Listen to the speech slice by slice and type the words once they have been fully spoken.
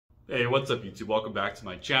Hey, what's up YouTube? Welcome back to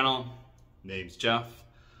my channel. Name's Jeff.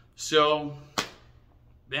 So,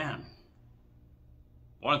 man,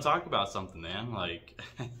 I want to talk about something, man. Like,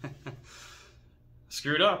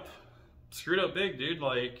 screwed up big, dude.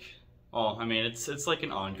 Like, well, I mean, it's like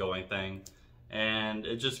an ongoing thing, and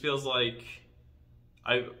it just feels like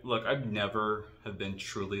I've never have been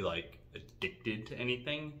truly like addicted to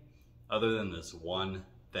anything other than this one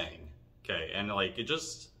thing. Okay, and like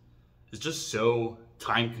it's just so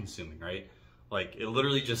time consuming, right? Like it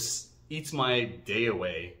literally just eats my day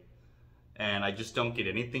away and I just don't get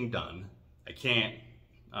anything done. I can't,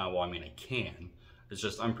 well, I mean, I can. It's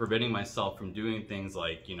just I'm preventing myself from doing things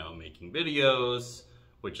like, you know, making videos,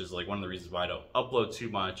 which is like one of the reasons why I don't upload too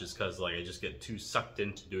much, is because like I just get too sucked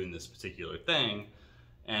into doing this particular thing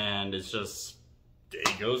and it's just, day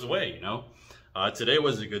goes away, you know? Today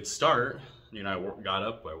was a good start. You know, I got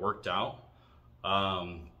up, I worked out,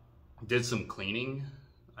 did some cleaning.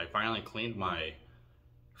 I finally cleaned my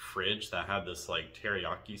fridge that had this like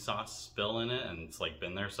teriyaki sauce spill in it, and it's like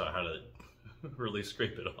been there, so I had to really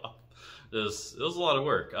scrape it off. It was a lot of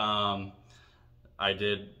work. I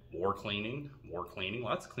did more cleaning,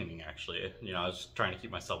 lots of cleaning actually. You know, I was just trying to keep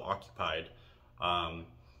myself occupied.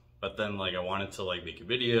 But then like I wanted to like make a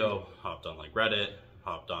video, hopped on like Reddit,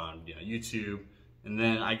 hopped on, you know, YouTube, and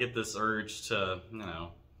then I get this urge to, you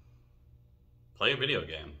know, play a video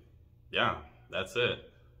game. Yeah, that's it.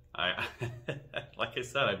 Like I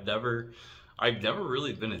said, I've never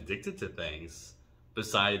really been addicted to things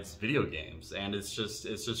besides video games, and it's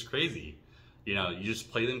just crazy. You know, you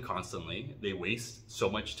just play them constantly. They waste so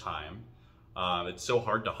much time. It's so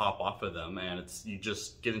hard to hop off of them, and you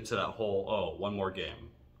just get into that whole, oh, one more game.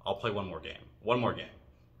 I'll play one more game,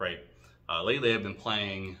 right? Lately I've been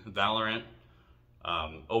playing Valorant,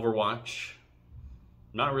 Overwatch.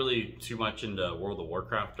 Not really too much into World of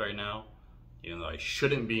Warcraft right now, even though I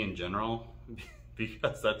shouldn't be in general,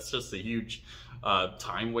 because that's just a huge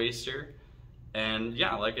time waster. And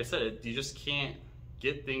yeah, like I said, you just can't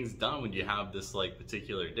get things done when you have this like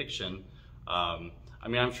particular addiction. I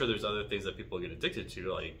mean, I'm sure there's other things that people get addicted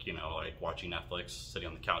to, like, you know, like watching Netflix, sitting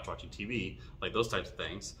on the couch watching TV, like those types of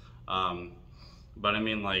things. But I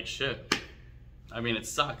mean, like, shit. I mean, it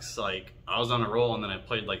sucks. Like, I was on a roll and then I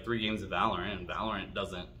played like 3 games of Valorant, and Valorant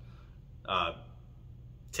doesn't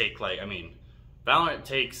take like, I mean, Valorant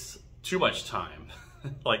takes too much time.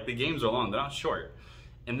 Like, the games are long, they're not short.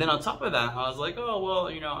 And then on top of that, I was like, oh,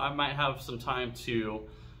 well, you know, I might have some time to,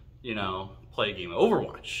 you know, play a game of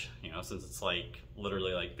Overwatch, you know, since it's like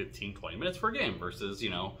literally like 15-20 minutes per game versus, you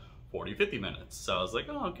know, 40-50 minutes. So I was like,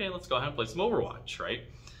 oh, okay, let's go ahead and play some Overwatch, right?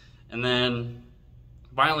 And then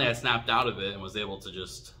finally I snapped out of it and was able to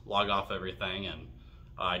just log off everything, and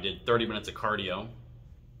I did 30 minutes of cardio.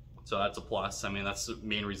 So that's a plus. I mean, that's the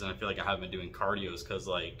main reason I feel like I haven't been doing cardio, is because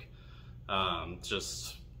like,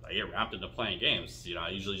 just I get wrapped into playing games. You know, I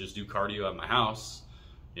usually just do cardio at my house,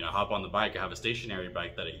 you know, hop on the bike. I have a stationary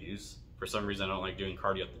bike that I use. For some reason, I don't like doing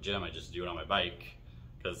cardio at the gym. I just do it on my bike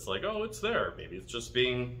because it's like, oh, it's there. Maybe it's just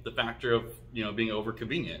being the factor of, you know, being over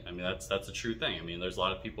convenient. I mean, that's a true thing. I mean, there's a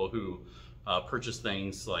lot of people who purchase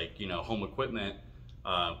things like, you know, home equipment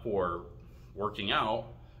for working out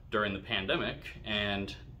during the pandemic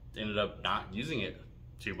and ended up not using it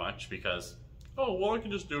too much because, oh, well, I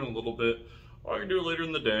can just do it a little bit. Or I can do it later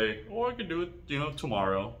in the day. Or I can do it, you know,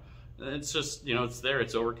 tomorrow. And it's just, you know, it's there.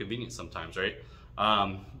 It's over convenient sometimes, right?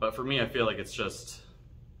 But for me, I feel like it's just,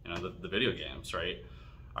 you know, the video games, right?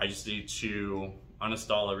 I just need to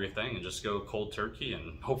uninstall everything and just go cold turkey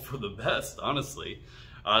and hope for the best, honestly.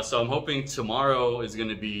 So I'm hoping tomorrow is going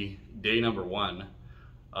to be day number 1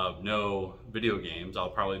 of no video games. I'll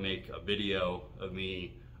probably make a video of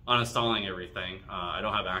me uninstalling everything. I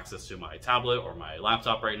don't have access to my tablet or my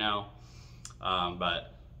laptop right now,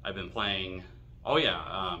 but I've been playing, oh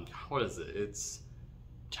yeah, what is it? It's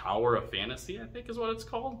Tower of Fantasy, I think is what it's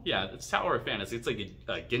called. Yeah, it's Tower of Fantasy. It's like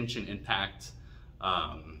a Genshin Impact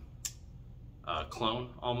clone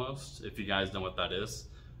almost, if you guys know what that is.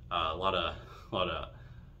 A lot of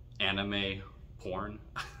anime porn.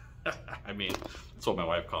 I mean, that's what my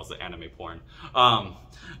wife calls it, anime porn.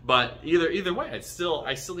 But either way, I still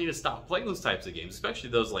need to stop playing those types of games,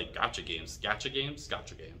 especially those like gacha games.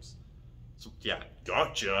 So yeah,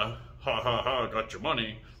 gotcha, ha ha ha, got your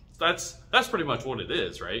money. That's pretty much what it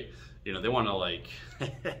is, right? You know, they want to like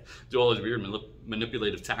do all these weird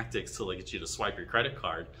manipulative tactics to like get you to swipe your credit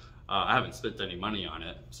card. I haven't spent any money on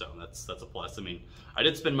it, so that's a plus. I mean, I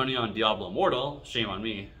did spend money on Diablo Immortal, shame on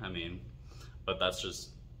me. I mean, but that's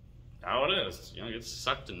just how it is. You know, you get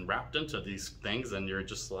sucked and wrapped into these things and you're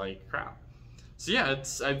just like, crap. So yeah,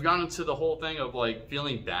 I've gone into the whole thing of like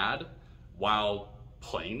feeling bad while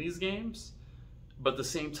playing these games, but at the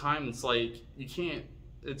same time, it's like you can't.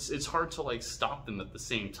 It's hard to like stop them at the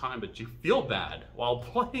same time, but you feel bad while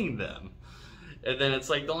playing them. And then it's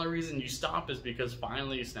like the only reason you stop is because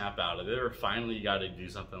finally you snap out of it, or finally you got to do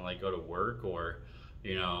something like go to work, or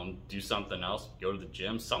you know, do something else, go to the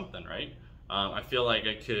gym, something, right? I feel like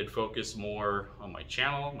I could focus more on my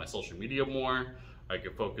channel, my social media more. I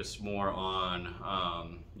could focus more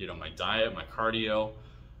on, you know, my diet, my cardio.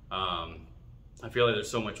 I feel like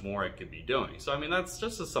there's so much more I could be doing. So, I mean, that's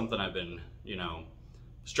just something I've been, you know,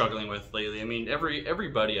 struggling with lately. I mean,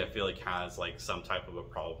 everybody I feel like has like some type of a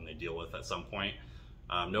problem they deal with at some point.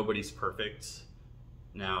 Nobody's perfect.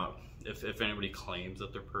 Now, if anybody claims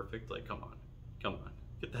that they're perfect, like, come on,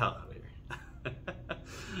 get the hell out of here.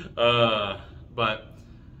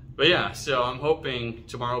 But yeah, so I'm hoping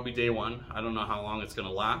tomorrow will be day one. I don't know how long it's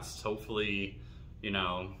gonna last. Hopefully, you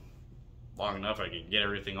know, long enough I can get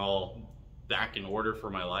everything all back in order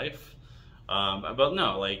for my life. But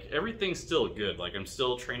no, like everything's still good. Like I'm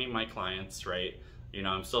still training my clients, right? You know,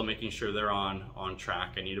 I'm still making sure they're on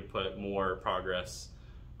track. I need to put more progress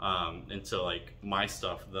into like my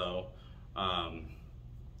stuff though.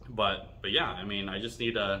 But yeah, I mean, I just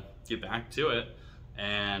need to get back to it.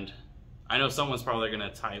 And I know someone's probably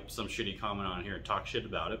gonna type some shitty comment on here and talk shit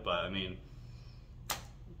about it, but I mean,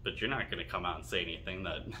 but you're not gonna come out and say anything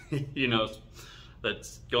that, you know,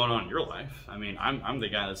 that's going on in your life. I mean, I'm the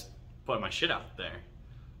guy that's putting my shit out there.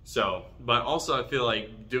 So, but also I feel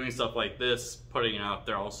like doing stuff like this, putting it out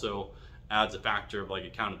there also adds a factor of like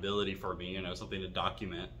accountability for me, you know, something to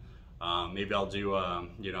document. Maybe I'll do,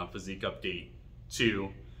 you know, a physique update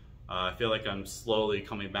too. I feel like I'm slowly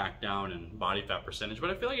coming back down in body fat percentage, but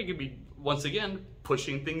I feel like I could be, once again,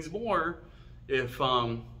 pushing things more if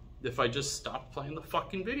I just stopped playing the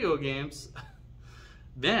fucking video games.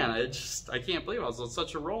 Man, I can't believe I was on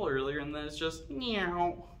such a roll earlier, and then it's just,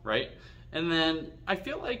 meow, right? And then I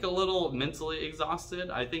feel like a little mentally exhausted.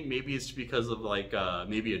 I think maybe it's because of like,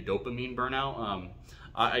 maybe a dopamine burnout.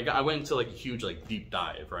 I went into like a huge like deep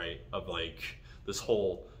dive, right? Of like this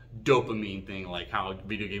whole dopamine thing, like how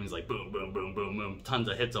video games like boom, boom, boom, boom, boom, tons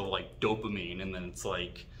of hits of like dopamine, and then it's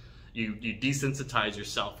like you desensitize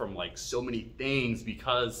yourself from like so many things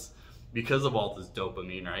because of all this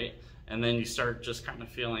dopamine, right? And then you start just kind of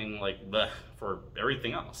feeling like bleh for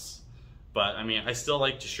everything else. But I mean, I still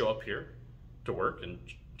like to show up here to work and,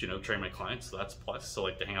 you know, train my clients, so that's a plus. Still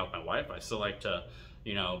like to hang out with my wife. I still like to,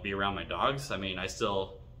 you know, be around my dogs. I mean, I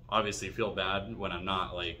still obviously feel bad when I'm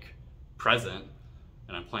not like present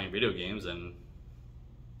and I'm playing video games, and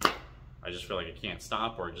I just feel like I can't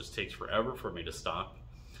stop, or it just takes forever for me to stop.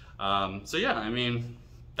 So yeah, I mean,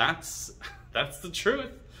 that's the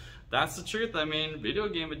truth. That's the truth. I mean, video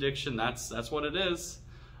game addiction, that's what it is.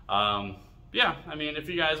 Yeah, I mean, if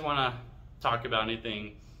you guys want to talk about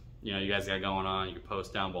anything, you know, you guys got going on, you can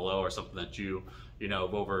post down below, or something that you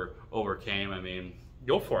know, overcame. I mean,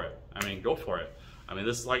 go for it. I mean, go for it. I mean,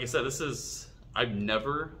 this, like I said, this is, I've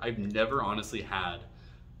never honestly had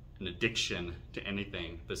an addiction to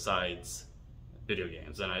anything besides video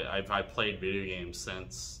games. And I've played video games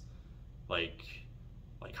since like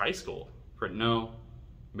high school,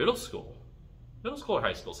 middle school or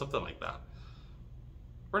high school, something like that.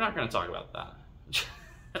 We're not going to talk about that.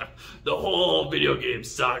 The whole video game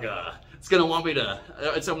saga. It's going to want me to,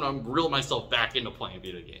 it's going to reel myself back into playing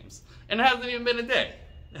video games. And it hasn't even been a day.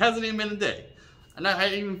 It hasn't even been a day. And I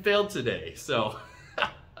even failed today, so.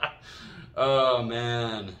 Oh,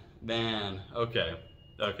 man. Okay.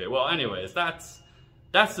 Well, anyways, that's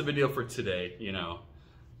the video for today, you know.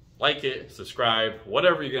 Like it, subscribe,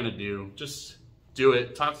 whatever you're going to do, just do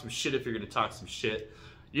it. Talk some shit if you're going to talk some shit.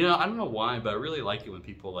 You know, I don't know why, but I really like it when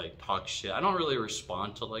people like talk shit. I don't really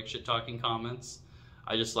respond to like shit talking comments.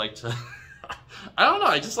 I just like to, I don't know,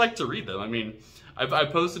 I just like to read them. I mean, I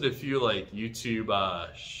posted a few like YouTube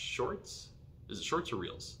shorts. Is it shorts or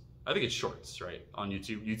reels? I think it's shorts, right? On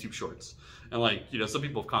YouTube shorts. And like, you know, some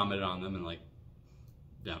people have commented on them, and like,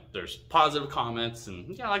 yeah, there's positive comments, and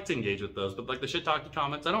yeah, I like to engage with those. But like the shit talking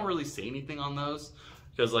comments, I don't really say anything on those.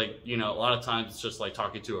 Because like, you know, a lot of times it's just like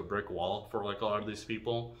talking to a brick wall for like a lot of these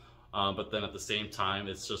people. But then at the same time,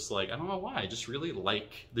 it's just like, I don't know why, I just really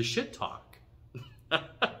like the shit talk. I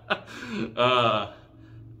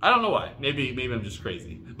don't know why, maybe I'm just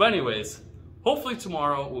crazy. But anyways, hopefully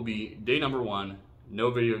tomorrow will be day number 1,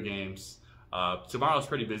 no video games. Tomorrow's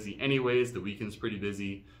pretty busy anyways, the weekend's pretty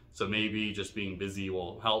busy. So maybe just being busy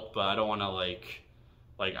will help, but I don't want to like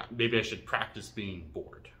maybe I should practice being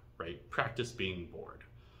bored, right? Practice being bored.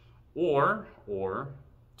 Or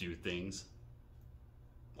do things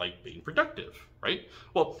like being productive, right?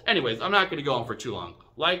 Well, anyways, I'm not going to go on for too long.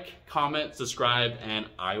 Like, comment, subscribe, and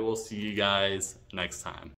I will see you guys next time.